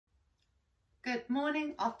Good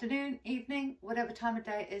morning, afternoon, evening, whatever time of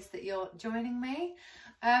day it is that you're joining me.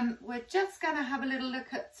 We're just going to have a little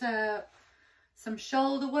look at some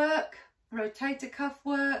shoulder work, rotator cuff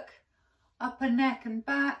work, upper neck and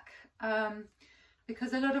back,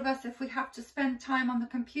 because a lot of us, if we have to spend time on the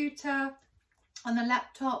computer, on the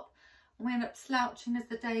laptop, we end up slouching as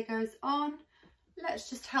the day goes on.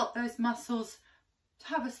 Let's just help those muscles to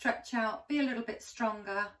have a stretch out, be a little bit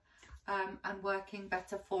stronger, and working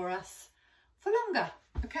better for us for longer.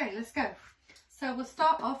 Okay, let's go. So we'll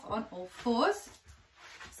start off on all fours.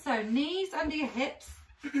 So knees under your hips,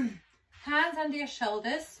 hands under your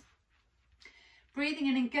shoulders, breathing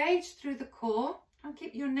in, engage through the core and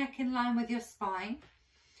keep your neck in line with your spine.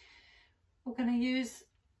 I'm going to use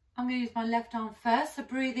my left arm first. So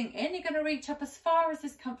breathing in, you're going to reach up as far as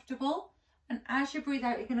is comfortable, and as you breathe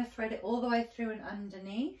out, you're going to thread it all the way through and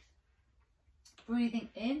underneath. Breathing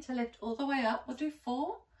in to lift all the way up. We'll do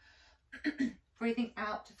 4. Breathing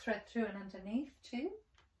out to thread through and underneath, 2.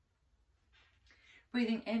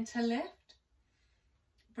 Breathing in to lift.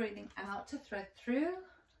 Breathing out to thread through.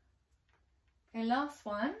 Okay, last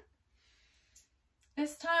one.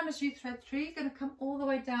 This time as you thread through, you're going to come all the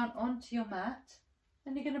way down onto your mat.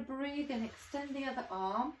 Then you're going to breathe in, extend the other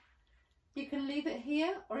arm. You can leave it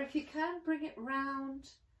here, or if you can, bring it round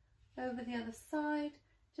over the other side,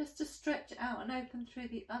 just to stretch out and open through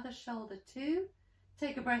the other shoulder too.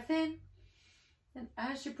 Take a breath in, and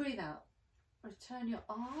as you breathe out, return your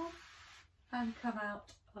arm and come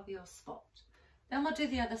out of your spot. Then we'll do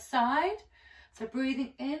the other side. So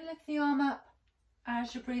breathing in, lift the arm up.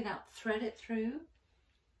 As you breathe out, thread it through.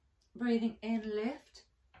 Breathing in, lift.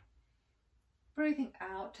 Breathing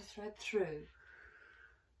out to thread through.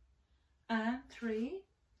 And 3.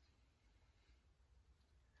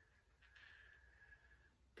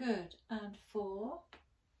 Good. And 4.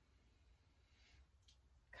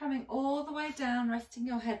 Coming all the way down, resting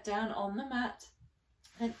your head down on the mat.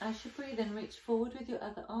 Then as you breathe in, reach forward with your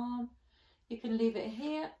other arm. You can leave it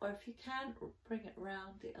here, or if you can, bring it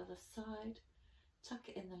round the other side. Tuck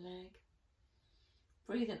it in the leg.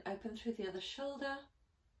 Breathe in, open through the other shoulder.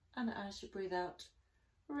 And as you breathe out,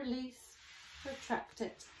 release, retract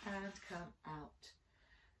it, and come out.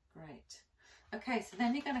 Great. Okay, so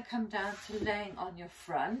then you're going to come down to laying on your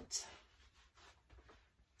front.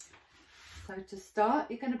 So to start,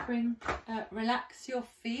 you're going to relax your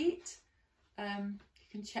feet. You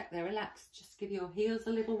can check they're relaxed. Just give your heels a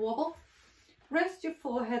little wobble. Rest your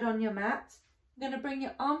forehead on your mat. You're going to bring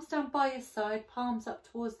your arms down by your side, palms up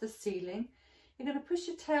towards the ceiling. You're going to push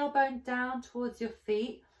your tailbone down towards your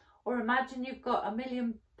feet, or imagine you've got £1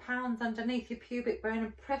 million underneath your pubic bone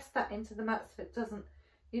and press that into the mat so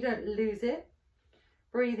you don't lose it.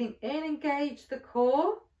 Breathing in, engage the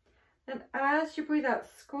core. And as you breathe out,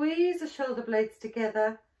 squeeze the shoulder blades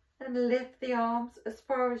together and lift the arms as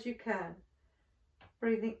far as you can.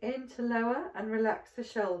 Breathing in to lower and relax the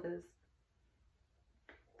shoulders.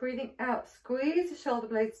 Breathing out, squeeze the shoulder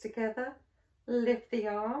blades together, lift the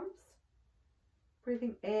arms.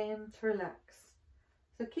 Breathing in to relax.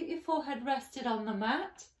 So keep your forehead rested on the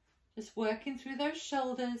mat, just working through those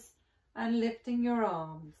shoulders and lifting your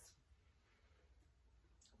arms.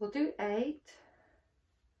 We'll do 8,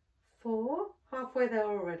 4, halfway there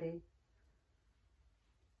already.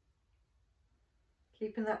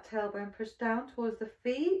 Keeping that tailbone pushed down towards the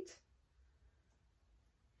feet.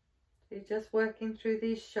 So you're just working through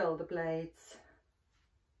these shoulder blades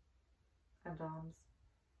and arms.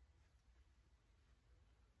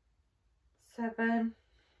 7,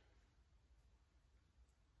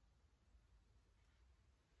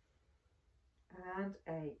 and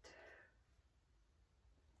 8.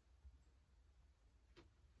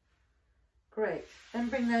 Great. Then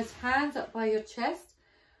bring those hands up by your chest,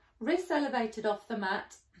 wrists elevated off the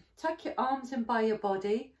mat. Tuck your arms in by your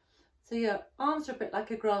body. So your arms are a bit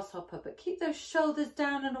like a grasshopper, but keep those shoulders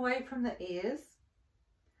down and away from the ears.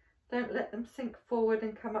 Don't let them sink forward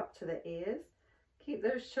and come up to the ears. Keep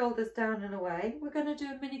those shoulders down and away. We're going to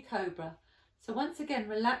do a mini cobra. So once again,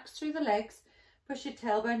 relax through the legs. Push your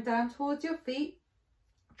tailbone down towards your feet.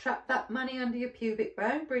 Trap that money under your pubic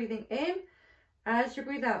bone. Breathing in. As you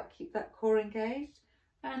breathe out, keep that core engaged.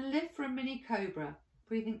 And lift for a mini cobra.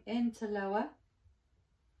 Breathing in to lower.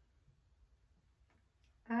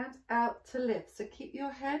 And out to lift. So keep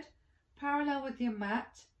your head parallel with your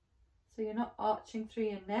mat. So you're not arching through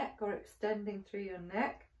your neck or extending through your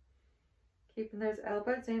neck. Keeping those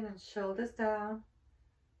elbows in and shoulders down.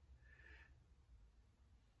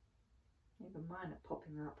 Even mine are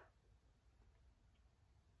popping up.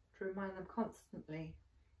 To remind them constantly.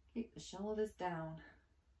 Keep the shoulders down.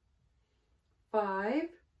 5,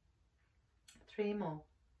 3 more.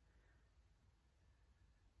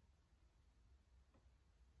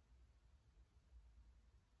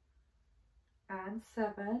 and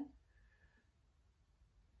 7,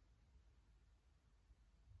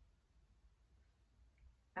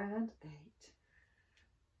 and 8.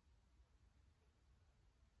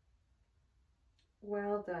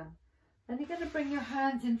 Well done. Then you're going to bring your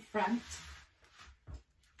hands in front,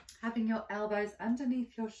 having your elbows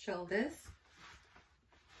underneath your shoulders,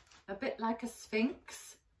 a bit like a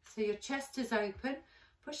Sphinx. So your chest is open.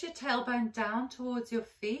 Push your tailbone down towards your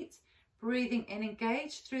feet, breathing in,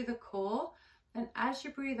 engage through the core. And as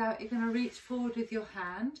you breathe out, you're going to reach forward with your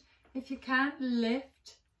hand. If you can,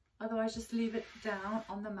 lift, otherwise just leave it down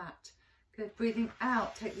on the mat. Good. Breathing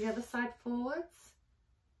out, take the other side forwards.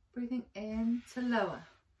 Breathing in to lower.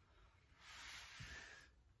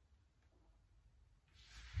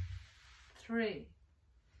 3,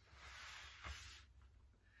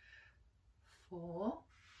 4,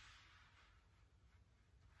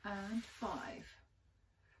 and 5.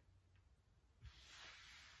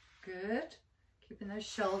 Good. Keeping those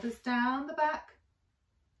shoulders down the back.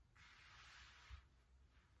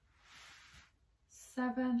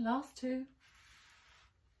 7, last 2,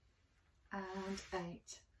 and 8.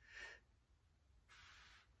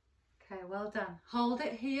 Okay, well done. Hold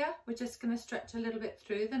it here. We're just going to stretch a little bit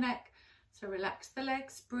through the neck. So relax the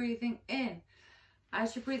legs, breathing in.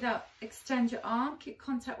 As you breathe out, extend your arm, keep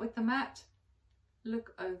contact with the mat.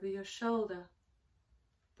 Look over your shoulder.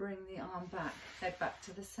 Bring the arm back, head back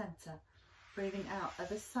to the center. Breathing out,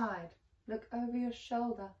 other side. Look over your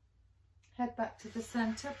shoulder. Head back to the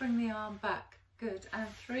center, bring the arm back. Good, and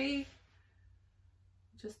 3.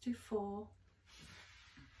 Just do 4.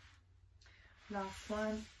 Last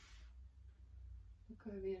one.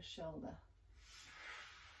 Look over your shoulder.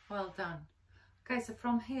 Well done. Okay, so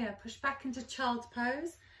from here, push back into child's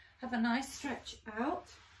pose. Have a nice stretch out.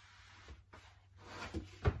 If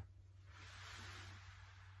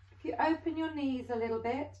you open your knees a little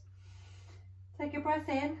bit, take a breath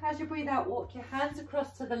in. As you breathe out, walk your hands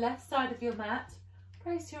across to the left side of your mat.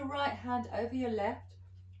 Place your right hand over your left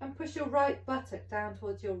and push your right buttock down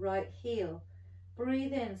towards your right heel.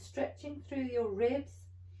 Breathe in, stretching through your ribs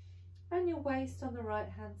and your waist on the right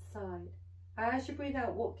hand side. As you breathe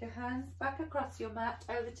out, walk your hands back across your mat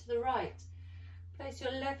over to the right. Place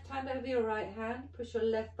your left hand over your right hand, push your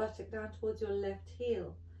left buttock down towards your left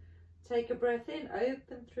heel. Take a breath in,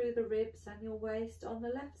 open through the ribs and your waist on the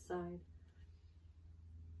left side.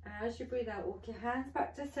 As you breathe out, walk your hands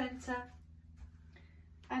back to center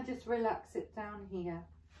and just relax it down here.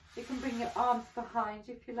 You can bring your arms behind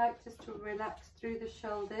you if you like, just to relax through the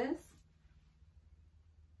shoulders.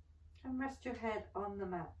 And rest your head on the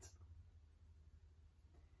mat.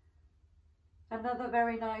 Another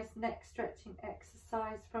very nice neck stretching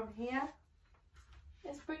exercise from here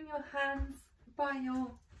is bring your hands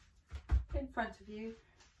in front of you.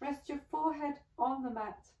 Rest your forehead on the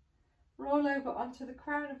mat. Roll over onto the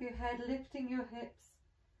crown of your head, lifting your hips.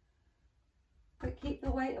 But keep the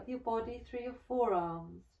weight of your body through your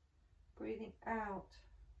forearms. Breathing out.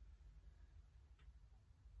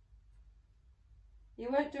 You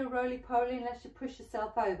won't do a roly-poly unless you push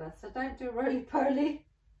yourself over, so don't do a roly-poly.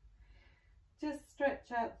 Just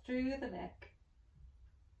stretch out through the neck.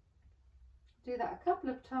 Do that a couple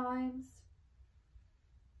of times.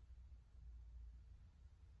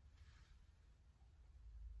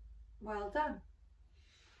 Well done.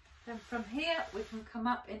 Then from here we can come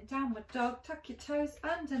up in downward dog. Tuck your toes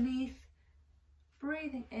underneath.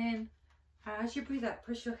 Breathing in. As you breathe out,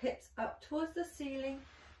 push your hips up towards the ceiling.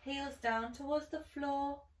 Heels down towards the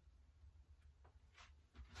floor.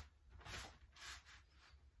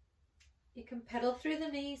 You can pedal through the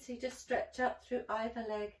knees, so you just stretch up through either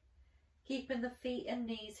leg, keeping the feet and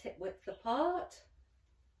knees hip width apart.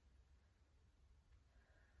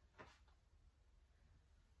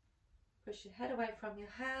 Push your head away from your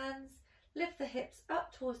hands, lift the hips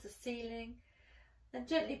up towards the ceiling, then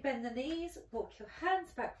gently bend the knees, walk your hands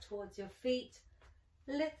back towards your feet,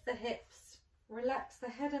 lift the hips, relax the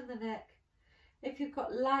head and the neck. If you've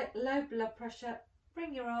got low blood pressure,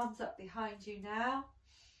 bring your arms up behind you now.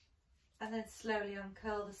 And then slowly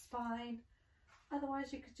uncurl the spine.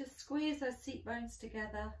 Otherwise you could just squeeze those seat bones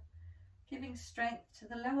together, giving strength to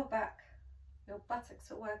the lower back. Your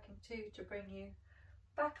buttocks are working too to bring you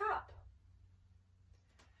back up.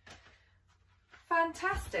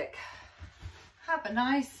 Fantastic. Have a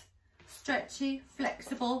nice, stretchy,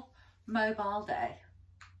 flexible, mobile day.